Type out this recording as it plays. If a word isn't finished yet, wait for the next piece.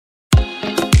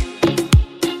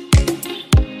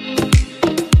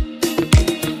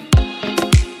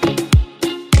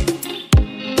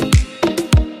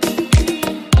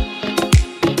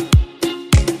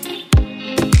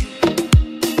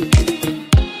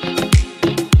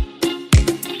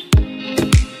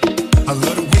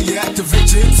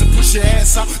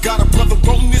ass out. Got a brother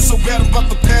wanting it so bad I'm about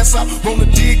to pass out. Wanna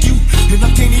dig you, and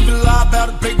I can't even lie about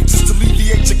it, baby. Just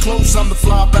alleviate your clothes, I'm the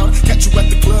fly about it. Catch you at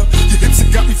the club, your hips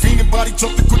have got me feeling. Body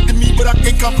talking quick to me, but I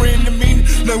can't comprehend the meaning.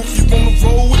 Now if you wanna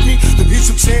roll with me, then here's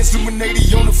your chance. Doing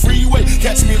 80 on the freeway,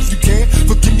 catch me if you can.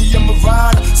 Forgive me, I'm a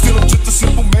rider, still I'm just a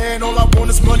simple man. All I want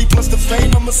is money plus the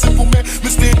fame. I'm a simple man,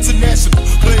 Mr. International,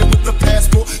 player with a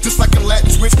passport, just like a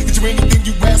Latin twist. Get you anything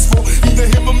you ask for, either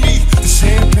him or me. The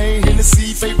champagne,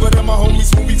 Hennessy, favorite of my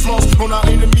homies when we floss on our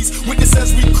enemies. Witness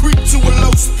as we creep to a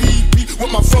low speed. Beat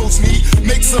what my foes need,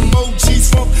 make some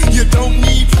OGs from you don't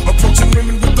need. Approaching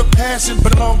women with a passion,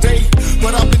 but a long day.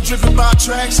 But I've been driven by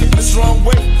attraction in the strong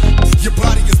way. Your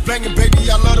body is banging, baby.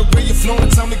 I love the way you're flowing.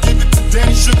 Time to give it to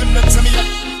Danny Sugar. Now tell me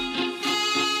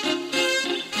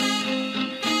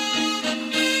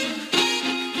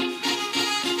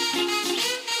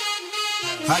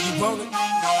how you want it?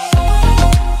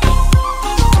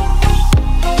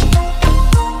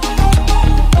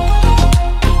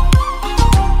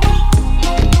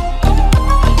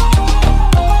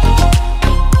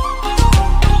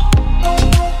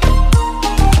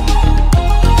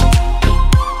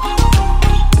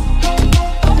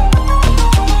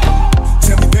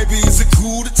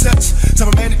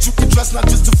 Not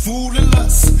just a fool and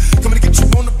lust. Coming to get you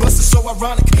on the bus is so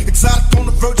ironic. Exotic on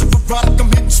the verge of erotic.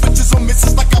 I'm hitting switches on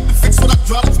misses like I've been fixed with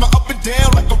hydraulics. My up and down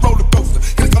like a roller coaster.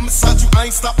 Gonna come inside you, I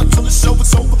ain't stopping till the show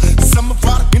is over. Cause I'm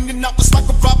erotic, in and out just like a